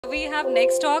We have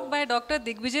next talk by Dr.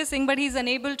 DIGVIJAY Singh, but he's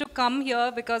unable to come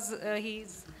here because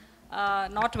he's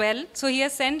not well. So he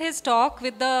has sent his talk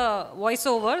with the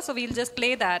voiceover, so we'll just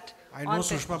play that. I know,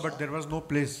 Sushma, but there was no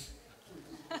place.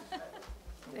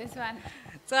 This one.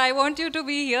 So I want you to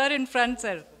be here in front,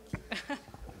 sir.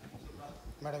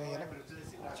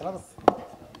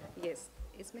 Yes,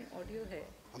 इसमें audio है.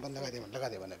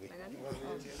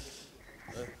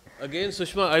 Again,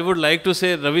 Sushma, I would like to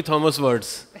say Ravi Thomas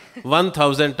words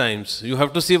 1,000 times. You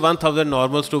have to see 1,000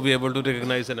 normals to be able to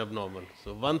recognize an abnormal.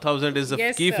 So 1,000 is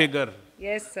the key figure.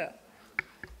 Yes, sir.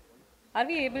 Are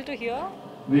we able to hear?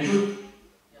 Visual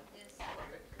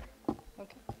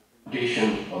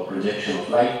or projection of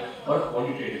light or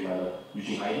quantitative manner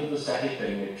using either the static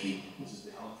perimetry, which is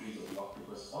the Humphreys of the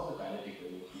octopus, or the kinetic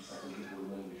perimetry, such as the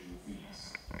Goldman visual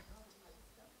fields.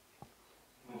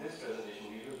 In this presentation,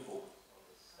 we will focus on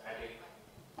the static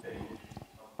perimetry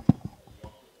of the octopus,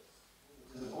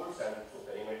 which is the gold standard for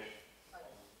perimetry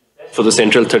for the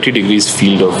central 30 degrees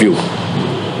field of view.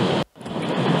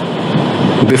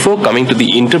 Before coming to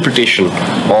the interpretation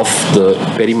of the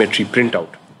perimetry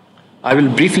printout, I will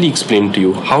briefly explain to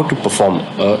you how to perform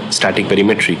a static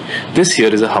perimetry. This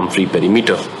here is a Humphrey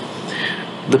perimeter.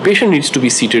 The patient needs to be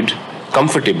seated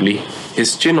comfortably,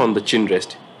 his chin on the chin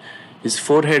rest, his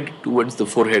forehead towards the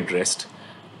forehead rest.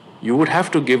 You would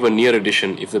have to give a near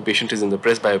addition if the patient is in the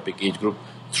presbyopic age group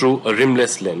through a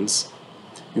rimless lens.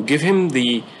 You give him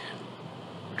the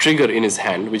trigger in his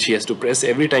hand, which he has to press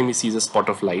every time he sees a spot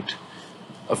of light.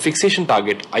 A fixation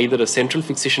target, either a central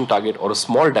fixation target or a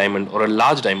small diamond or a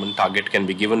large diamond target, can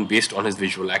be given based on his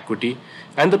visual acuity,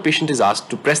 and the patient is asked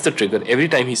to press the trigger every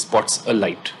time he spots a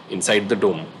light inside the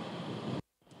dome.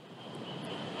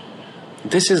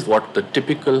 This is what the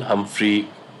typical Humphrey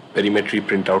perimetry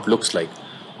printout looks like.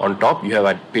 On top, you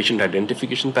have patient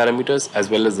identification parameters as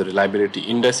well as the reliability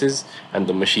indices and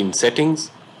the machine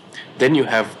settings. Then you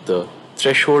have the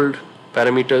threshold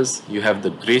parameters, you have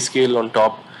the grayscale on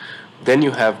top. Then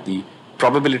you have the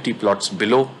probability plots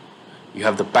below, you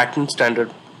have the pattern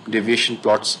standard deviation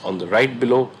plots on the right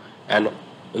below, and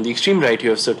on the extreme right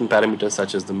you have certain parameters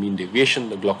such as the mean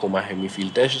deviation, the glaucoma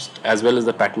hemifield test, as well as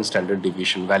the pattern standard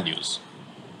deviation values.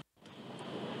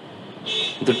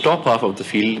 The top half of the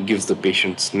field gives the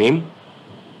patient's name,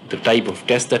 the type of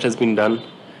test that has been done,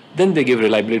 then they give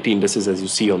reliability indices as you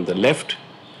see on the left.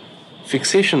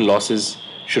 Fixation losses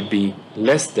should be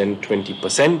less than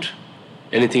 20%.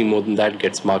 Anything more than that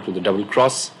gets marked with a double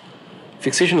cross.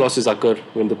 Fixation losses occur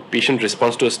when the patient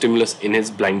responds to a stimulus in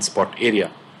his blind spot area.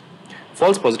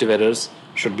 False positive errors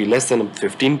should be less than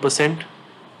 15%.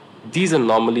 These are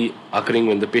normally occurring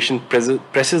when the patient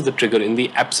presses the trigger in the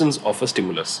absence of a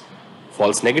stimulus.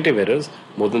 False negative errors,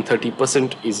 more than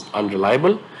 30%, is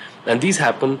unreliable, and these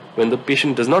happen when the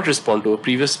patient does not respond to a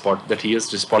previous spot that he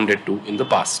has responded to in the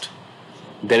past.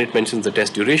 Then it mentions the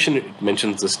test duration, it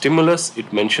mentions the stimulus,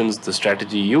 it mentions the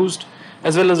strategy used,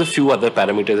 as well as a few other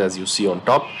parameters as you see on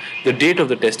top. The date of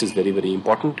the test is very, very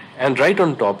important, and right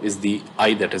on top is the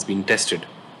eye that has been tested.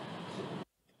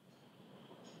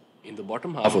 In the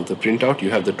bottom half of the printout,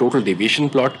 you have the total deviation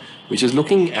plot, which is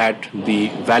looking at the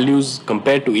values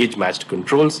compared to age-matched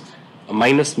controls. A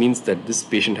minus means that this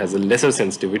patient has a lesser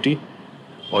sensitivity,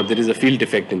 or there is a field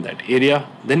defect in that area.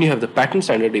 Then you have the pattern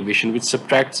standard deviation, which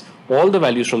subtracts all the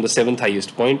values from the 7th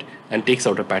highest point and takes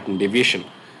out a pattern deviation.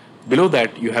 Below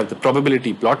that, you have the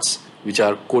probability plots, which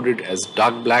are coded as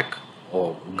dark black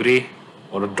or gray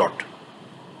or a dot.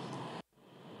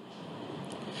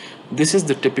 This is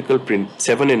the typical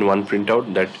 7-in-1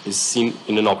 printout that is seen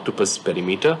in an octopus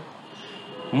perimeter.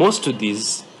 Most of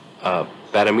these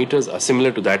parameters are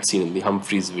similar to that seen in the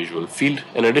Humphreys visual field.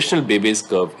 An additional Bayes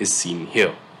curve is seen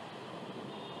here.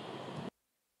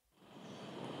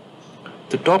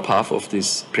 The top half of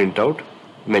this printout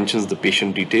mentions the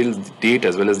patient details, the date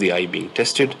as well as the eye being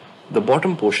tested. The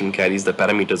bottom portion carries the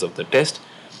parameters of the test,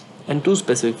 and two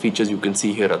specific features you can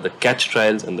see here are the catch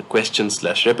trials and the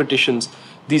questions/repetitions.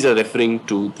 These are referring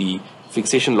to the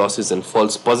fixation losses and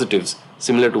false positives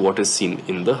similar to what is seen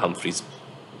in the Humphreys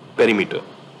perimeter.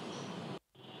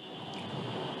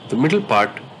 The middle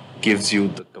part gives you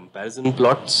the comparison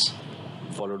plots,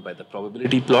 followed by the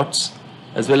probability plots,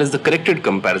 as well as the corrected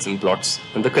comparison plots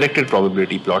and the corrected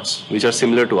probability plots, which are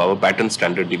similar to our pattern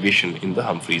standard deviation in the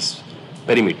Humphreys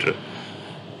perimeter.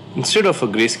 Instead of a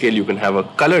grayscale, you can have a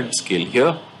colored scale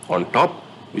here on top,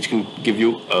 which can give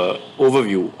you an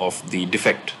overview of the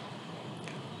defect.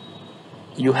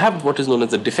 You have what is known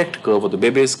as the defect curve or the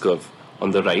Bayes curve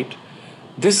on the right.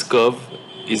 This curve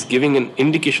is giving an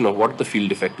indication of what the field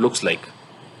defect looks like.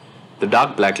 The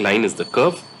dark black line is the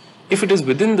curve. If it is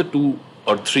within the 2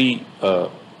 or 3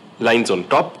 lines on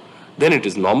top, then it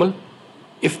is normal.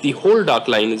 If the whole dark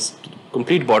line is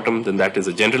complete bottom, then that is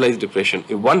a generalized depression.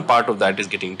 If one part of that is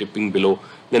getting dipping below,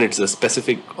 then it's a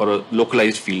specific or a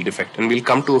localized field defect. And we'll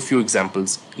come to a few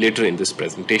examples later in this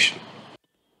presentation.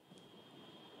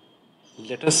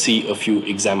 Let us see a few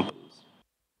examples.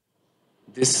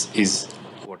 This is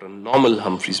what a normal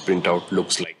Humphreys printout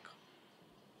looks like.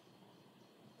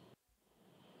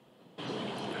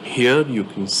 Here you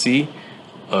can see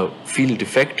a field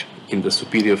defect in the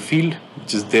superior field,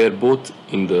 which is there both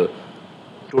in the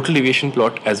total deviation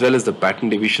plot as well as the pattern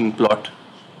deviation plot.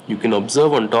 You can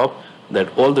observe on top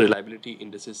that all the reliability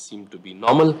indices seem to be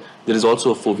normal. There is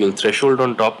also a foveal threshold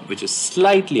on top, which is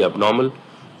slightly abnormal.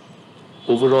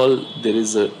 Overall, there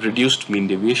is a reduced mean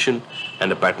deviation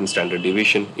and a pattern standard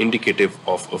deviation indicative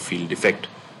of a field defect.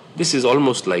 This is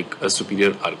almost like a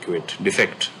superior arcuate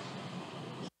defect.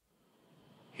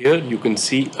 Here you can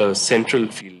see a central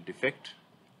field defect.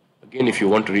 Again, if you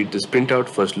want to read this printout,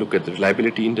 first look at the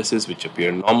reliability indices which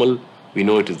appear normal. We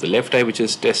know it is the left eye which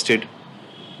is tested.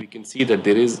 We can see that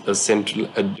there is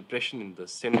a depression in the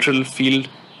central field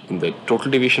in the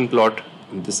total deviation plot.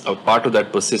 And this a part of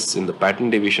that persists in the pattern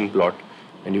deviation plot.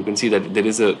 And you can see that there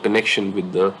is a connection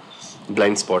with the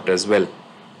blind spot as well.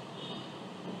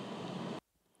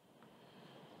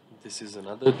 This is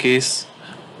another case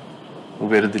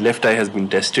where the left eye has been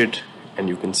tested, and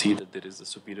you can see that there is a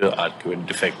superior arcuate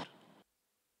defect.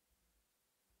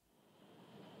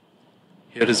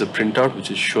 Here is a printout which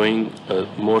is showing a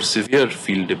more severe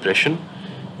field depression.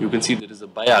 You can see there is a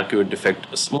biarcuate defect.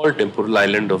 A small temporal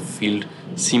island of field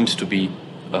seems to be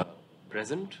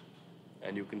present,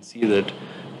 and you can see that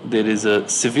there is a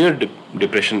severe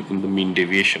depression in the mean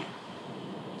deviation.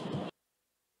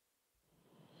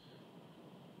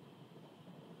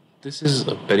 This is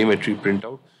a perimetry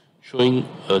printout showing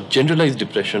a generalized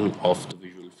depression of the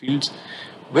visual fields.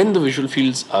 When the visual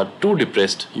fields are too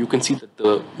depressed, you can see that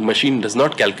the machine does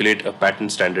not calculate a pattern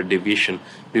standard deviation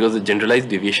because the generalized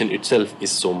deviation itself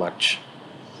is so much.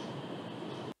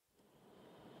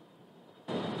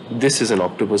 This is an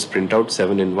octopus printout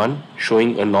 7-in-1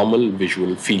 showing a normal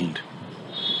visual field.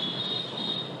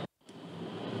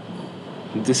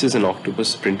 This is an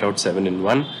octopus printout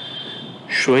 7-in-1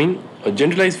 showing a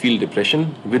generalized field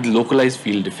depression with localized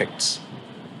field defects.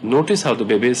 Notice how the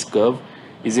Bebe's curve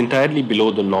is entirely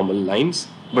below the normal lines,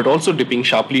 but also dipping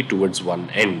sharply towards one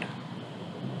end.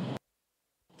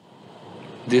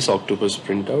 This octopus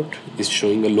printout is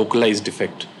showing a localized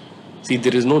defect. See,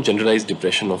 there is no generalized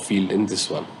depression of field in this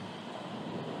one.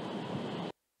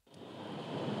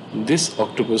 This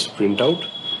octopus printout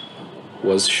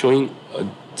was showing a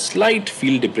slight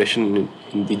field depression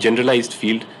in the generalized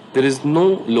field. There is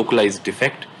no localized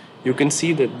defect. You can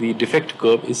see that the defect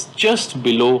curve is just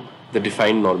below the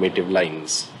defined normative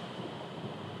lines.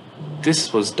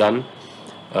 This was done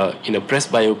in a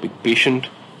presbyopic patient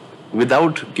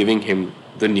without giving him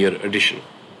the near addition.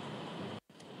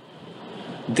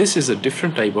 This is a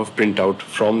different type of printout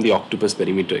from the octopus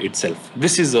perimeter itself.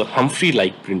 This is a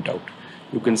Humphrey-like printout.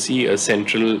 You can see a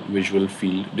central visual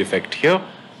field defect here,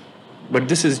 but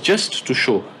this is just to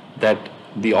show that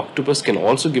the octopus can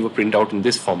also give a printout in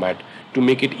this format to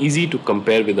make it easy to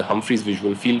compare with the Humphreys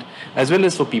visual field, as well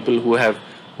as for people who have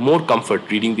more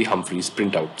comfort reading the Humphreys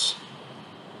printouts.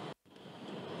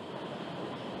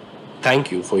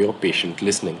 Thank you for your patient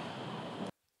listening.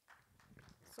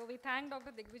 So we thank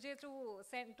Dr. Digvijay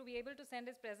to be able to send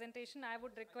his presentation. I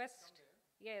would request,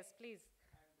 yes, please.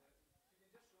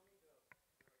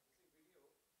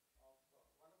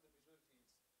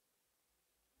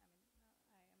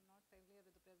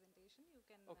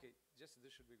 Okay, just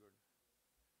this should be good.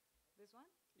 This one?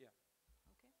 Yeah.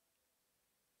 Okay.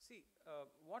 See,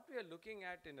 what we are looking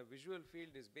at in a visual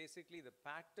field is basically the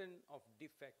pattern of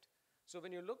defect. So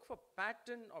when you look for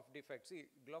pattern of defect,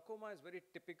 see, glaucoma is very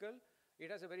typical.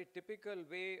 It has a very typical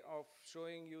way of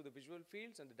showing you the visual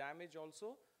fields and the damage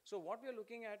also. So what we are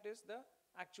looking at is the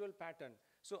actual pattern.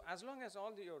 So as long as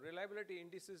all your reliability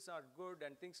indices are good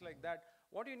and things like that,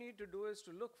 what you need to do is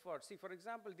to look for, see, for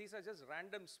example, these are just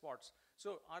random spots.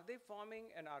 So are they forming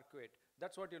an arcuate?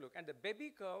 That's what you look. And the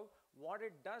Beebe curve, what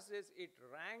it does is it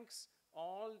ranks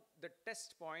all the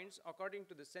test points according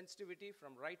to the sensitivity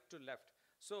from right to left.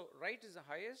 So right is the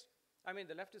highest,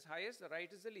 the left is highest, the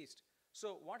right is the least.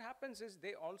 So what happens is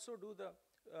they also do the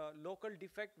local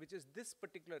defect, which is this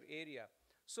particular area.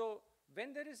 So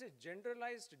when there is a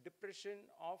generalized depression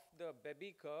of the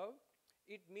Beebe curve,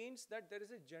 it means that there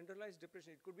is a generalized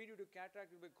depression. It could be due to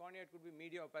cataract, it could be cornea, it could be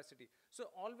media opacity. So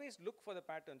always look for the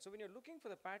pattern. So when you're looking for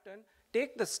the pattern,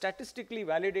 take the statistically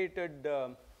validated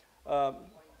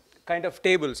kind of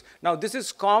tables. Now this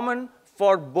is common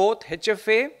for both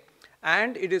HFA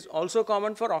and it is also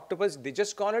common for octopus. They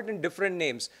just call it in different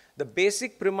names. The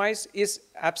basic premise is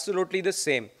absolutely the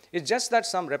same. It's just that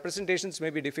some representations may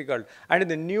be difficult. And in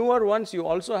the newer ones, you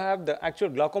also have the actual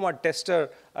glaucoma tester,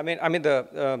 I mean the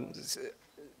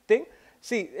thing.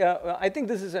 See, I think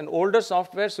this is an older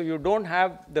software, so you don't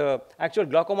have the actual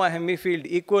glaucoma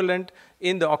hemifield equivalent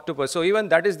in the octopus. So even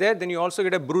that is there, then you also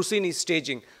get a Brucini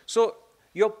staging. So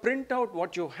you print out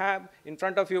what you have in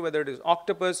front of you, whether it is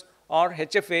octopus or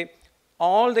HFA,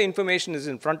 all the information is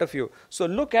in front of you. So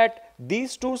look at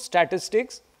these two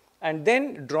statistics and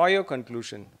then draw your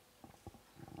conclusion,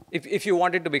 if you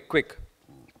want it to be quick.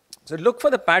 So look for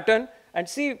the pattern and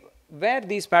see where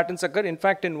these patterns occur. In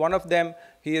fact, in one of them,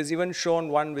 he has even shown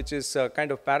one which is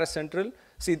kind of paracentral.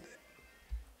 See,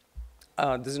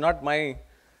 this is not my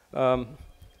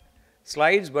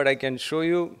slides, but I can show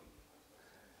you.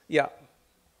 Yeah.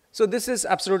 So this is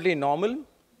absolutely normal.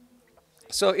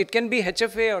 So it can be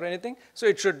HFA or anything. So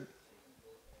it should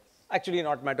actually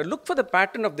not matter. Look for the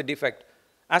pattern of the defect.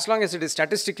 As long as it is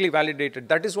statistically validated,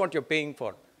 that is what you're paying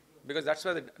for, because that's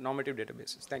where the normative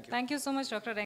database is. Thank you. Thank you so much, Dr.